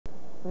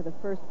by the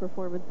first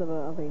performance of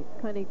a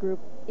Kane group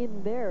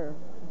in their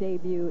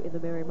debut in the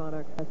Merrie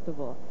Monarch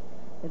Festival.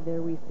 And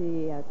there we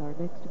see as our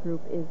next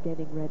group is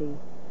getting ready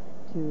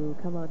to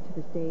come onto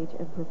the stage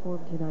and perform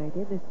tonight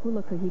in this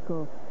hula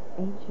Kahiko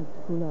ancient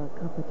hula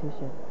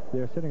competition.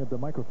 They're setting up the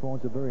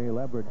microphones, a very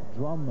elaborate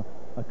drum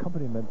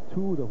accompaniment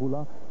to the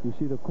hula. You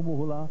see the Kumu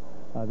hula,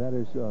 that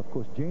is, of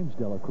course, James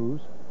Dela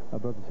Cruz,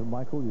 brother to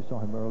Michael, you saw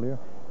him earlier,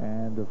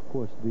 and, of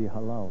course, the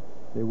halau.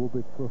 They will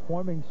be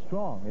performing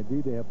strong.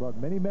 Indeed, they have brought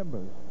many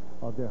members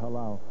of their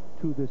halau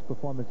to this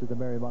performance at the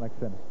Merrie Monarch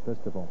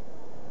Festival.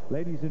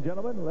 Ladies and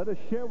gentlemen, let us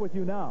share with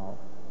you now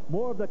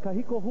more of the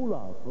Kahiko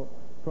hula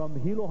from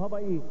Hilo,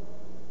 Hawaii.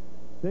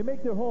 They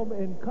make their home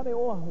in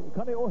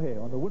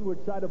Kāne'ohe on the windward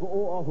side of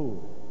Oahu.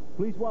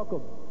 Please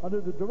welcome, under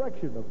the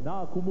direction of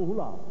Na Kumu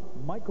Hula,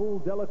 Michael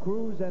Dela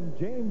Cruz and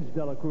James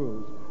Dela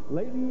Cruz.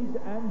 Ladies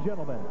and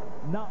gentlemen,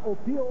 Na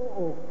Ōpio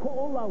o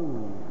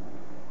Kāuliluwa.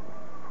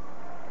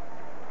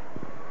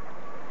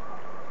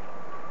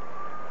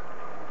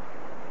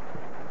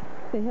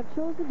 They have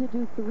chosen to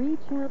do 3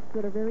 chants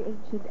that are very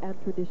ancient and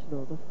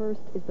traditional. The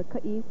first is the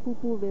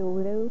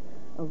Pūpūweuweu,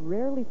 a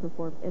rarely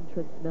performed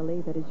entrance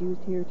MELE that is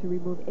used here to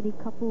remove any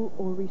kapu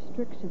or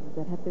restrictions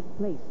that have been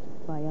placed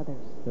by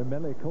others. The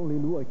MELE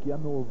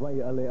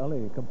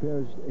KAUILIUA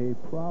compares a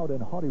proud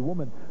and haughty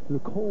woman to the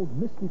cold,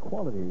 misty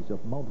qualities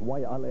of Mount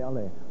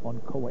Waialeale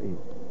on Kauai.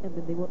 And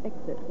then they will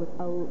exit with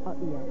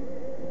Auaia.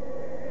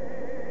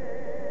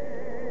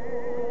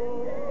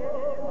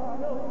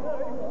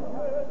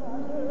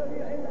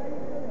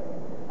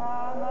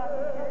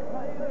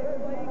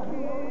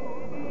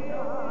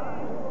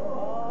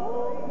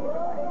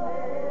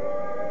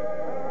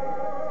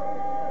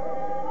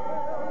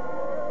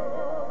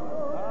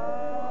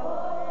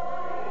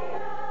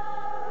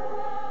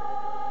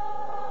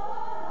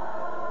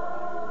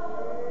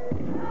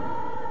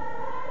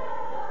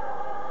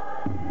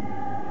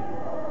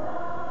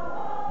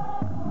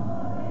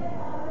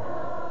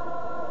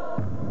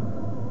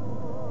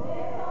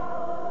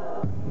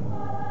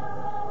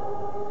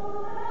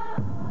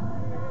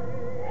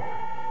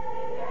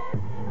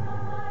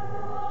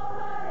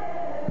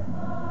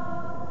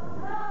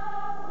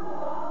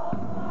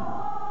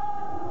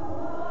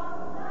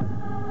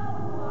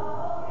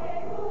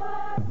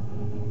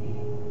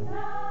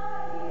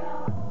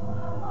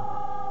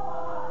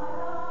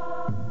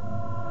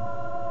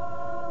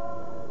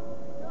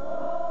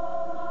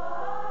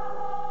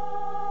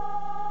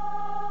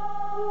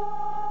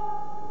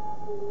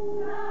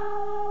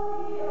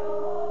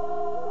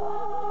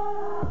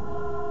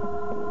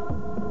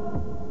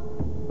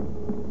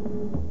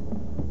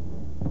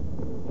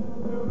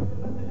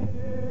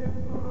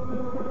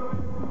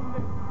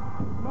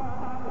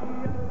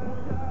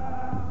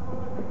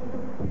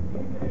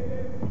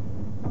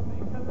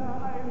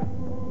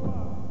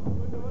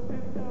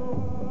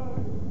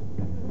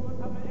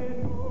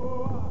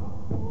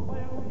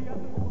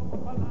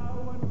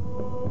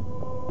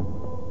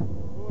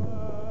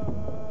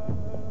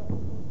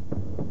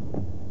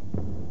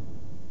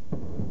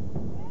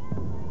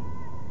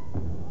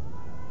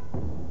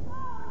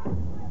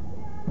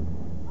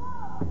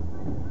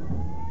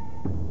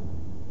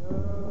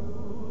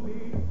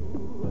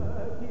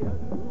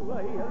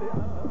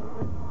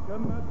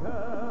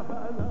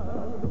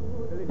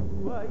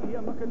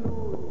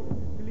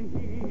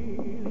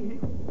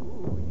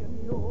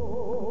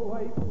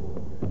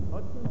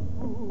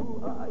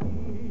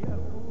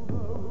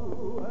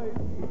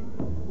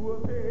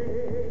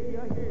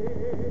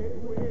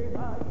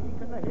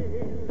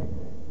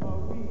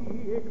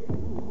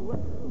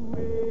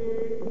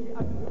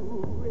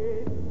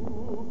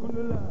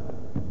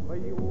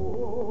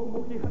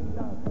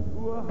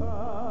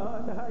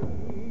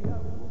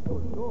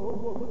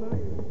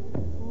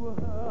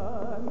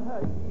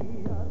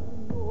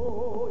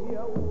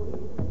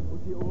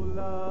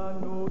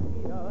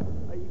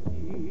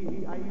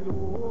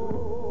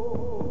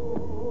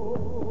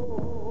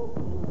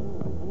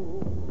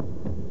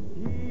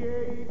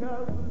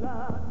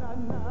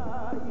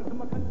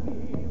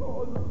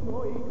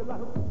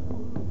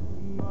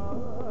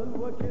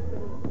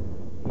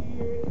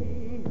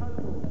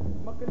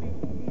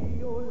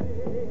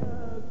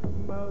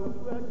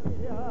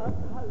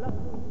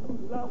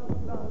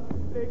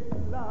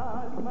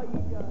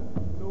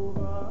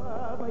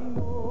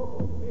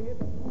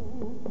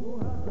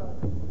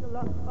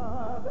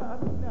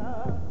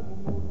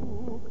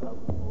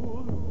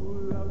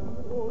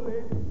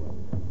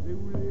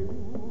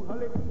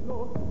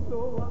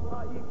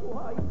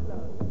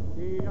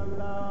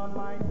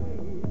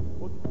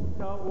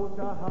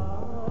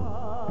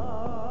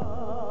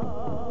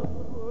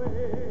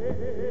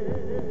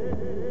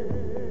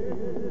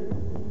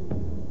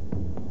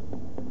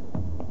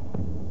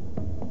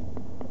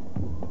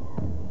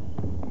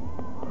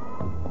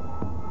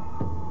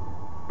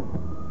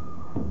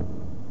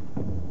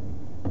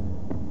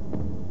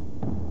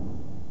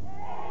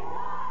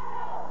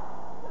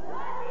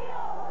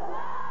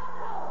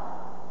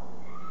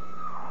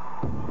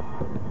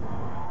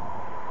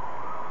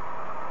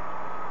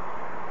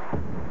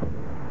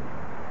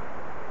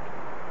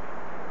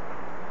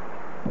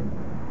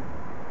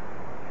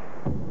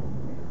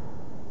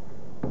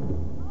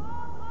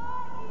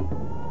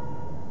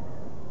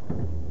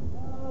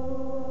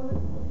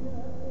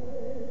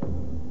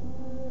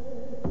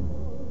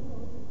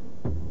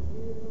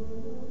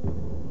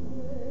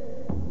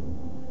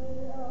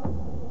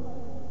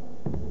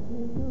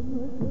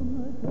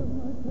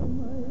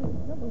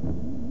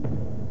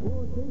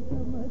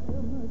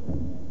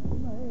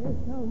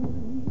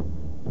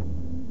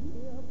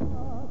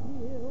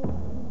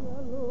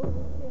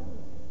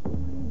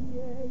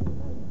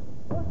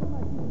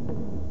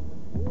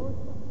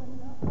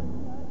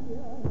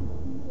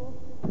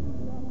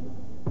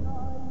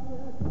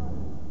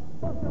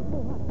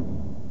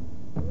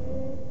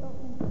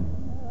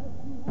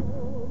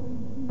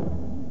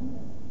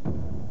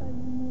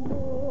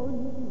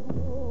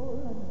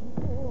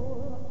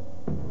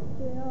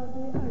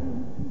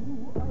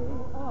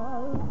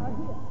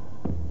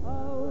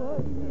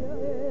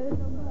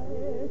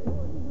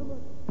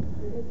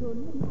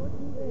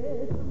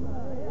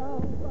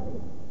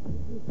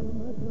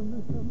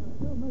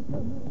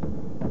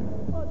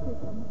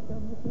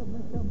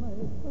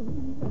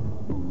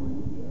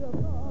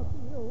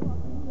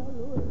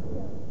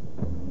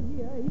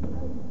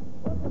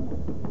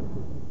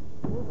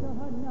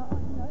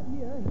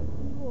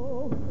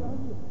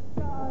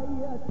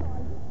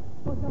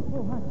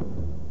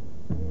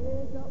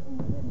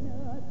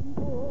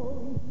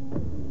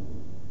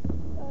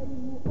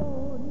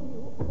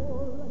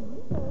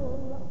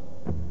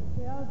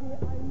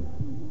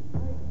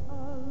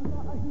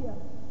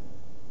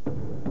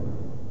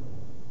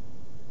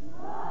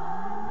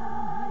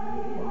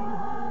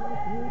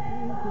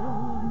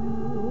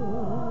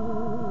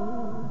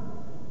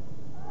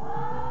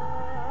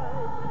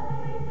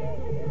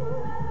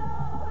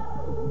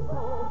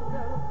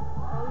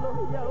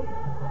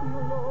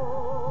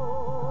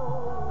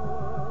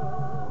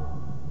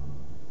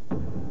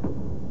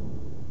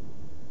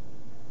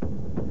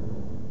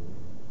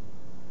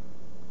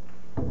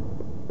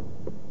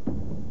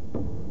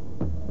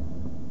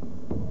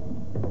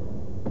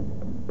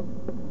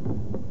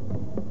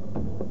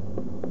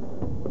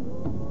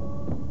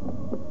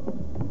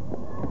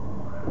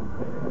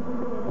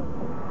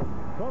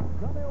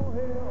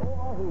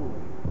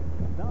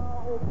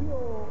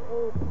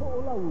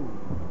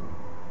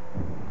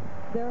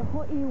 Their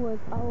ho'i was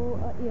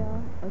Auilia,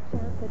 a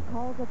chant that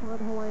calls upon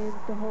Hawaiians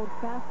to hold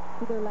fast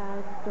to their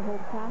land, to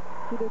hold fast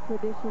to their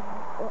traditions,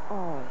 or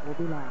all will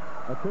be lost.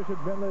 A tradition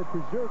MELE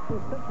preserved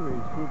for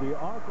centuries through the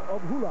art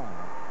of hula.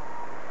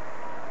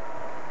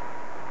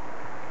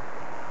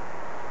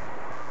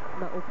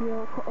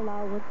 Ōpio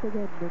Ko'olau once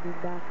again bringing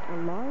back a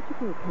large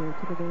group here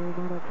to the Merrie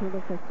Monarch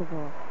Hula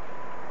Festival.